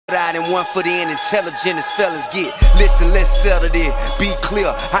out and one for the intelligent as fellas get. Listen, let's settle this, be clear.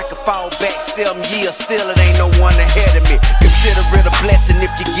 I can fall back 7 years, still it ain't no one ahead of me. Consider it a blessing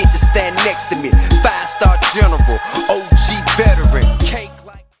if you get to stand next to me. 5-star general, OG veteran, cake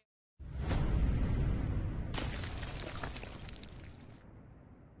like.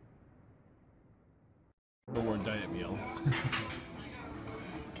 No more diet meal. Egg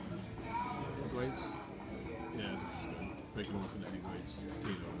whites? Yeah, make them open egg whites,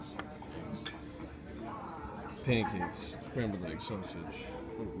 potatoes, eggs, pancakes, scrambled egg, sausage,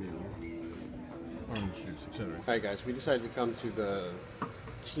 oatmeal, orange juice, etc. Alright guys, we decided to come to the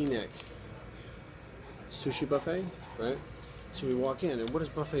T-neck sushi buffet, right? So we walk in, and what does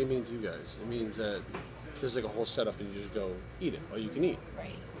buffet mean to you guys? It means that there's like a whole setup and you just go eat it, or you can eat.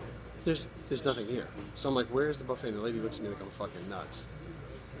 Right. There's nothing here. So I'm like, where's the buffet? And the lady looks at me like I'm fucking nuts.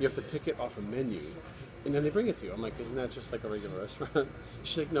 You have to pick it off a menu, and then they bring it to you. I'm like, isn't that just like a regular restaurant?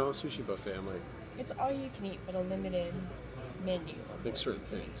 She's like, no, sushi buffet. I'm like, it's all you can eat, but a limited menu. like certain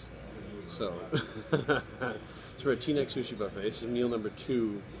things. So, so we're at T-neck sushi buffet. This is meal number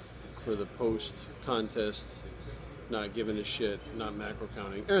 2 for the post-contest, not giving a shit, not macro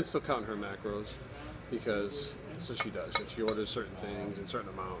counting. Erin's still counting her macros because that's what she does. Like she orders certain things in certain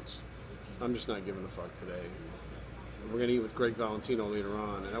amounts. I'm just not giving a fuck today. We're going to eat with Greg Valentino later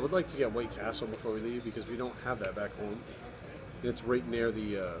on, and I would like to get White Castle before we leave because we don't have that back home. And it's right near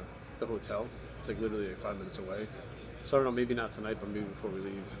the hotel. It's like literally like 5 minutes away. So I don't know, maybe not tonight, but maybe before we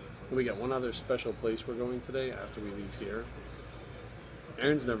leave. And we got one other special place we're going today after we leave here.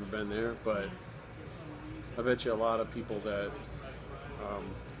 Erin's never been there, but I bet you a lot of people that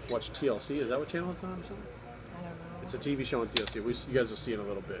watch TLC, is that what channel it's on or something? I don't know. It's a TV show on TLC. You guys will see in a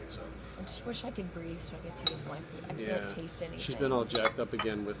little bit. So I just wish I could breathe so I could taste my food. I can't taste anything. She's been all jacked up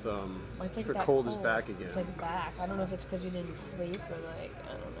again with it's like her that cold is back again. It's like back. I don't know if it's because we didn't sleep or like,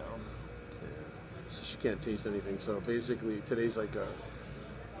 I don't know. Yeah. So she can't taste anything. So basically today's like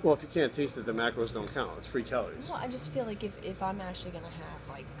well, if you can't taste it, the macros don't count. It's free calories. Well, I just feel like if I'm actually gonna have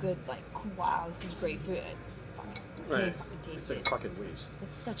like good, like wow, this is great food, Right. fucking taste It's like a fucking waste.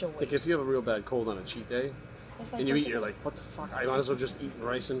 It's such a waste. Like if you have a real bad cold on a cheat day, it's like, and you eat, you're like, what the fuck? I might as well just eat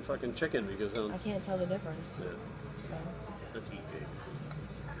rice and fucking chicken because I can't tell the difference. Yeah. So. Let's eat, babe.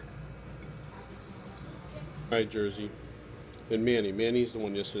 Alright, Jersey. And Manny. Manny's the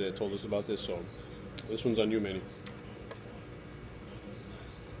one yesterday that told us about this, so this one's on you, Manny.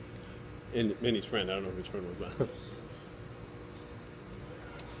 And Manny's friend. I don't know who his friend was, but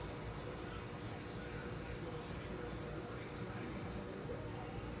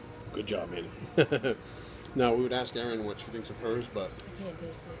good job, Manny. Now, we would ask Erin what she thinks of hers, but I can't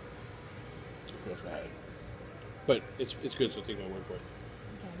taste it. of course I had it. But it's good, so take my word for it.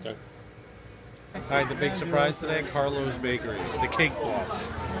 Okay? Alright, the big surprise today, Carlo's Bakery, the Cake Boss.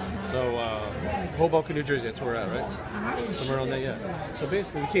 So, Hoboken, New Jersey, that's where we're at, right? Somewhere around there, yeah. So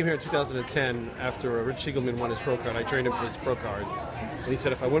basically, we came here in 2010 after Rich Siegelman won his pro card. I trained him for his pro card. And he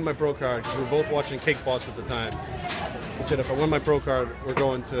said, if I win my pro card, because we were both watching Cake Boss at the time, he said, if I win my pro card, we're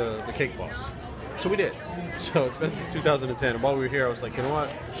going to the Cake Boss. So we did. So it's been since 2010. And while we were here, I was like, you know what?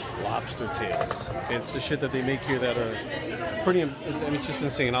 Lobster tails. It's the shit that they make here that are pretty, I mean, it's just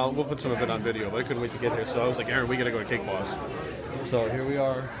insane. We'll put some of it on video, but I couldn't wait to get here. So I was like, Erin, we gotta go to Cake Boss. So here we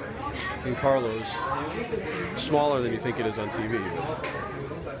are in Carlo's. Smaller than you think it is on TV.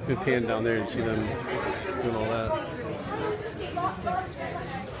 You can pan down there and see them doing all that.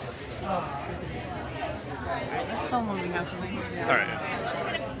 Let's film when we have something. All right.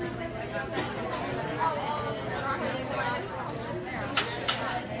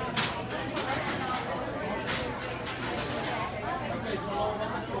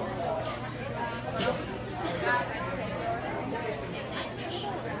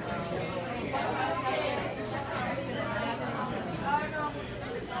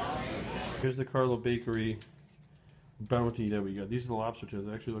 Here's the Carlo Bakery bounty that we got. These are the lobster tails.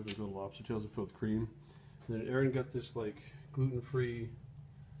 They actually look like little lobster tails filled with cream. And then Erin got this like gluten-free,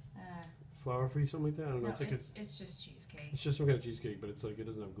 flour-free, something like that. I don't know. No, it's just cheesecake. It's just some kind of cheesecake, but it's like it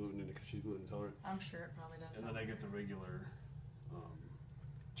doesn't have gluten in it because she's gluten intolerant. I'm sure it probably does. And then I get the regular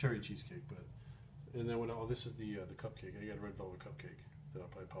cherry cheesecake, but and then oh, this is the cupcake. I got a red velvet cupcake that I'll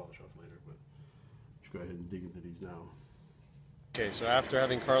probably polish off later, but let's go ahead and dig into these now. Okay, so after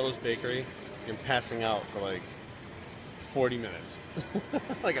having Carlo's Bakery, I'm passing out for like 40 minutes.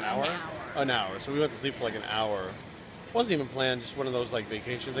 Like an hour? An hour. So we went to sleep for like an hour. Wasn't even planned, just one of those like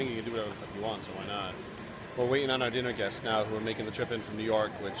vacation things. You can do whatever the fuck you want, so why not? We're waiting on our dinner guests now who are making the trip in from New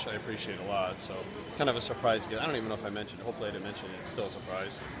York, which I appreciate a lot. So it's kind of a surprise gift. I don't even know if I mentioned it. Hopefully I didn't mention it. It's still a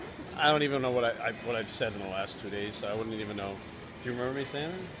surprise. I don't even know what I've said in the last 2 days, so I wouldn't even know Do you remember me saying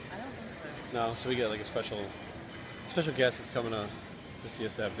it? I don't think so. No, so we get like a special guest that's coming to see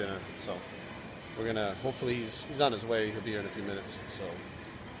us to have dinner. So we're gonna, hopefully he's on his way. He'll be here in a few minutes. So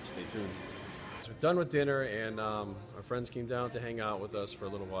stay tuned. So we're done with dinner, and our friends came down to hang out with us for a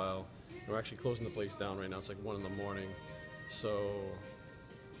little while. And we're actually closing the place down right now. It's like 1 in the morning. So.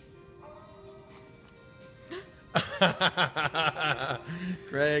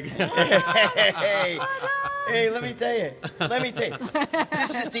 Greg. Hey, let me tell you.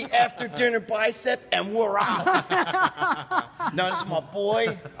 This is the after dinner bicep, and we're out. Now, this is my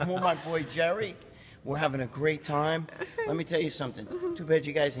boy. I'm with my boy Jerry. We're having a great time. Let me tell you something. Too bad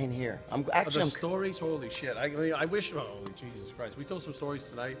you guys ain't here. The stories, holy shit. I mean, I wish, holy Jesus Christ. We told some stories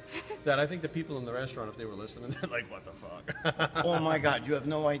tonight that I think the people in the restaurant, if they were listening, they're like, what the fuck? Oh my God, you have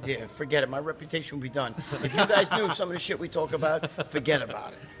no idea. Forget it. My reputation will be done. If you guys knew some of the shit we talk about, forget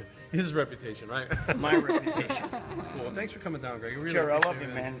about it. His reputation, right? My reputation. Cool. Well, thanks for coming down, Greg. Really Jerry, I love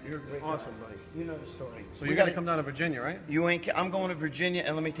appreciate you, it. man. You're a great Awesome, guy. buddy. You know the story. So you're going to come down to Virginia, right? You ain't. I'm going to Virginia,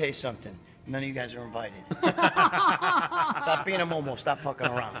 and let me tell you something. None of you guys are invited. Stop being a momo. Stop fucking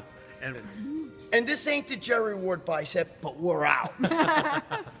around. And this ain't the Jerry Ward bicep, but we're out.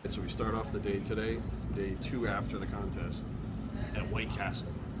 So we start off the day today, day 2 after the contest, at White Castle.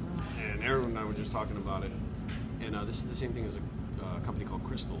 And Aaron and I were just talking about it. And this is the same thing as a company called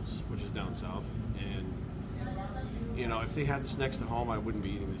Crystals, which is down south. And, you know, if they had this next to home, I wouldn't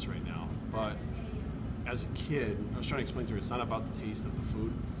be eating this right now. But as a kid, I was trying to explain to her, it's not about the taste of the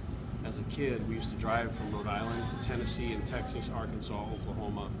food. As a kid, we used to drive from Rhode Island to Tennessee and Texas, Arkansas,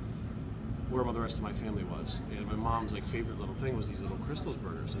 Oklahoma, where the rest of my family was. And my mom's like favorite little thing was these little Crystals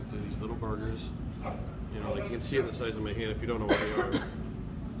burgers. Like these little burgers, you know, like you can see it the size of my hand if you don't know what they are.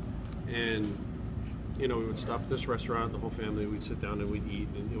 And, you know, we would stop at this restaurant, the whole family, we'd sit down and we'd eat,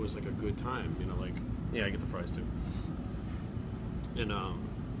 and it was like a good time, you know, like, yeah, I get the fries too. And,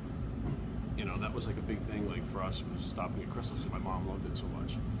 you know, that was like a big thing, like for us, was stopping at Crystals because my mom loved it so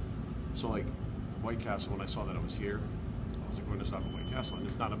much. So like White Castle, when I saw that I was here, I was like, we're going to stop at White Castle. And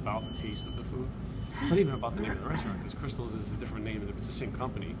it's not about the taste of the food. It's not even about the name of the restaurant, because Crystals is a different name. It's the same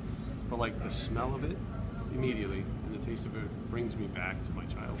company. But like the smell of it immediately and the taste of it brings me back to my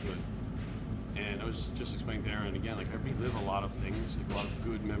childhood. And I was just explaining to Aaron again, like I relive a lot of things, like a lot of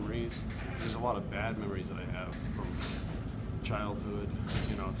good memories. There's a lot of bad memories that I have from childhood,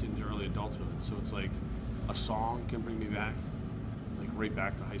 you know, into early adulthood. So it's like a song can bring me back, like right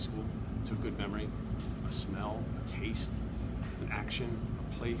back to high school, to a good memory, a smell, a taste, an action,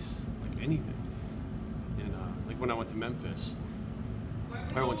 a place, like anything. And like when I went to Memphis,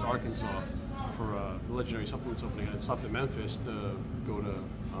 I went to Arkansas for the Legendary Supplements opening. I stopped at Memphis to go to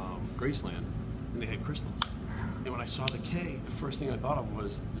Graceland, and they had Crystals. And when I saw the K, the first thing I thought of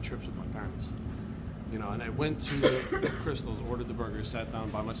was the trips with my parents. You know, and I went to Crystals, ordered the burgers, sat down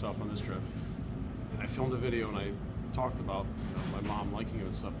by myself on this trip, and I filmed a video and I talked about, you know, my mom liking it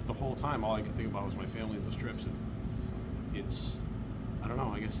and stuff. But the whole time, all I could think about was my family and those trips. And it's, I don't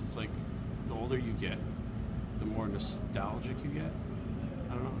know, I guess it's like the older you get, the more nostalgic you get.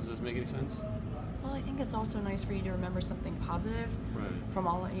 I don't know, does this make any sense? Well, I think it's also nice for you to remember something positive from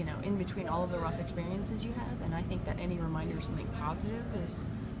all, you know, in between all of the rough experiences you have. And I think that any reminder of something positive is,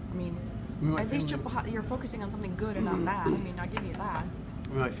 I mean at least you're focusing on something good and not bad. I mean, I'll give you that. I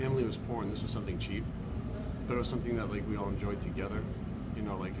mean, my family was poor, and this was something cheap, but it was something that like we all enjoyed together. You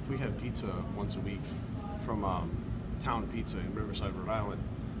know, like if we had pizza once a week from Town Pizza in Riverside, Rhode Island,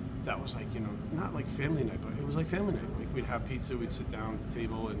 that was like, you know, not like family night, but it was like family night. Like we'd have pizza, we'd sit down at the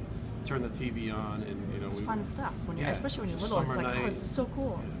table and turn the TV on, and you know, it's fun stuff. When yeah, especially when you're little, it's like, oh, this is so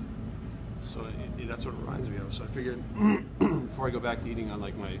cool. Yeah. So that's what it reminds me of. So I figured before I go back to eating on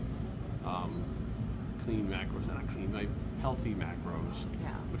like my clean macros, not clean, like healthy macros,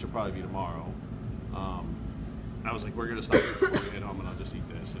 which will probably be tomorrow. I was like, we're gonna stop here before we head home, and I'll just eat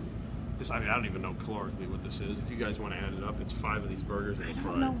this. And this, I mean, I don't even know calorically what this is. If you guys want to add it up, it's 5 of these burgers and it's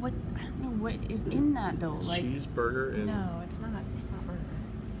fried. I don't know what is in that though. It's like cheeseburger and no, it's not. It's not burger.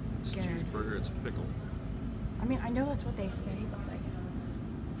 It's cheeseburger. It's pickle. I mean, I know that's what they say, but like,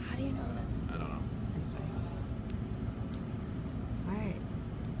 how do you know that's? I don't know. All right.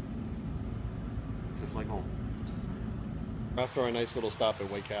 Just like home. After our nice little stop at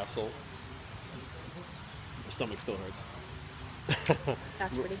White Castle, my stomach still hurts.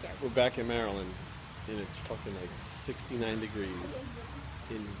 That's pretty good. We're back in Maryland, and it's fucking like 69 degrees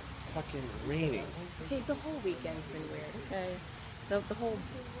and fucking raining. Okay, the whole weekend's been weird, okay? The whole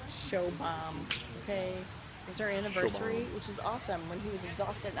show bomb, okay? It was our anniversary, which is awesome, when he was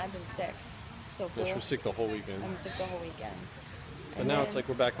exhausted and I've been sick. So cool. Yeah, she was sick the whole weekend. I'm sick the whole weekend. But now it's like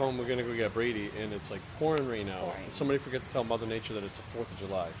we're back home. We're gonna go get Brady, and it's like pouring rain out. Pouring. Somebody forget to tell Mother Nature that it's the 4th of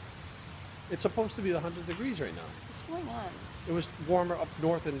July. It's supposed to be 100 degrees right now. What's going on? It was warmer up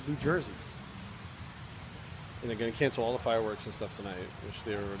north in New Jersey. And they're going to cancel all the fireworks and stuff tonight, which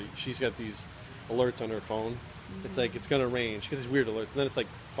they're already... She's got these alerts on her phone. It's like, it's going to rain. She gets these weird alerts, and then it's like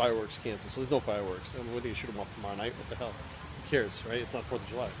fireworks canceled. So there's no fireworks. I mean, what do you shoot them off tomorrow night? What the hell? Who cares, right? It's not 4th of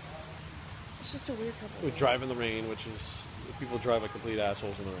July. It's just a weird couple We of drive days. in the rain, which is... People drive like complete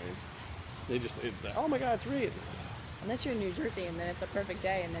assholes in the rain. They just... It's like, oh my God, it's rain. Unless you're in New Jersey, and then it's a perfect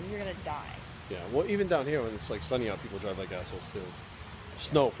day, and then you're going to die. Yeah, well, even down here when it's like sunny out, people drive like assholes too.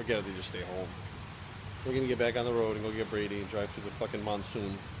 Snow, forget it, they just stay home. So we're gonna get back on the road and go get Brady and drive through the fucking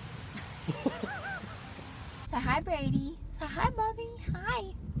monsoon. Say hi, Brady. Say hi, Bubby. Hi.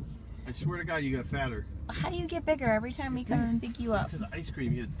 I swear to God, you got fatter. How do you get bigger every time we come and pick you up? Because of ice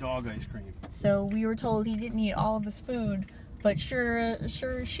cream, you had dog ice cream. So we were told he didn't eat all of his food, but sure as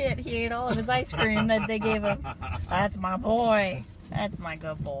shit, he ate all of his ice cream that they gave him. That's my boy. That's my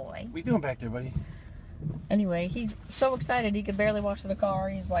good boy. What you doing back there, buddy? Anyway, he's so excited he could barely walk to the car.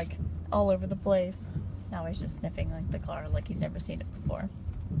 He's like all over the place. Now he's just sniffing like the car like he's never seen it before.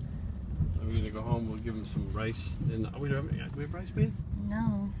 We're gonna go home. We'll give him some rice. And we have rice, babe?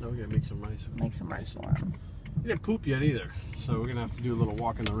 No. No, we're gonna make some rice. Make some rice for him. He didn't poop yet either, so we're gonna have to do a little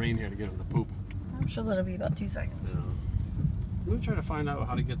walk in the rain here to get him to poop. I'm sure that'll be about 2 seconds. Yeah. We're gonna try to find out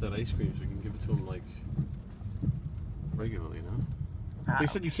how to get that ice cream so we can give it to him like regularly, no? They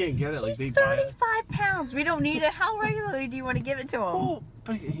said you can't get it. Like He's they buy it. 35 pounds. We don't need it. How regularly do you want to give it to him? Oh,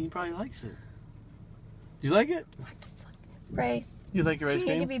 but he probably likes it. You like it? What the fuck? Ray, You like your do ice you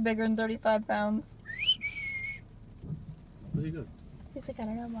need cream? to be bigger than 35 pounds? What are you doing? He's like, I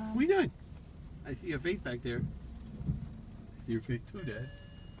don't know, Mom. What are you doing? I see your face back there. I see your face too, Dad.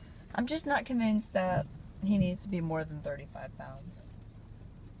 I'm just not convinced that he needs to be more than 35 pounds.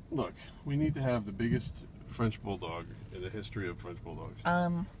 Look, we need to have the biggest French bulldog in the history of French bulldogs.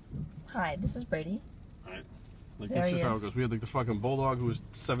 Hi, this is Brady. Right? Like There that's he just how it is. goes. We had like the fucking bulldog who was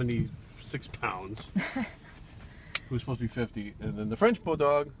 76 pounds, who was supposed to be 50, and then the French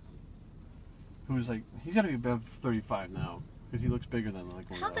bulldog, who's like he's got to be above 35 now because he looks bigger than like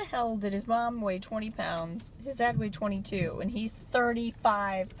one How of the those. hell did his mom weigh 20 pounds? His dad weighed 22, and he's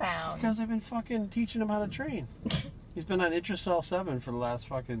 35 pounds. Because I've been fucking teaching him how to train. He's been on Intracell 7 for the last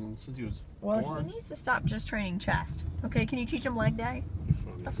fucking since he was Well, born. he needs to stop just training chest. Okay, can you teach him leg day? He's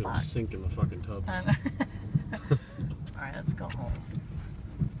funny. The He's gonna fuck? sink in the fucking tub. Alright, let's go home.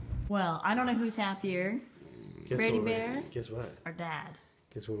 Well, I don't know who's happier, Guess Brady what we're- Bear? Guess what? or Dad.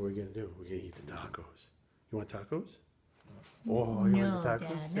 Guess what we're gonna do? We're gonna eat the tacos. You want tacos? Oh, you No, want the tacos?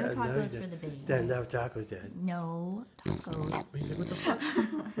 Dad. No tacos for the baby. Dad, no tacos, Dad. No tacos. What the fuck?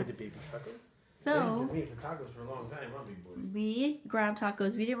 With the baby tacos? So, me for tacos for a long time, huh, big boy? we grabbed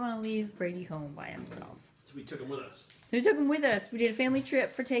tacos. We didn't want to leave Brady home by himself. So we took him with us. So we took him with us. We did a family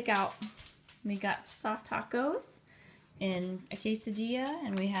trip for takeout. We got soft tacos and a quesadilla,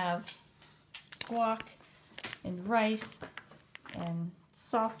 and we have guac and rice and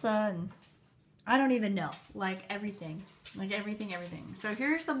salsa, and I don't even know. Like everything. Like everything. So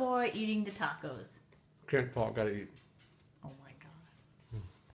here's the boy eating the tacos. Grandpa gotta eat.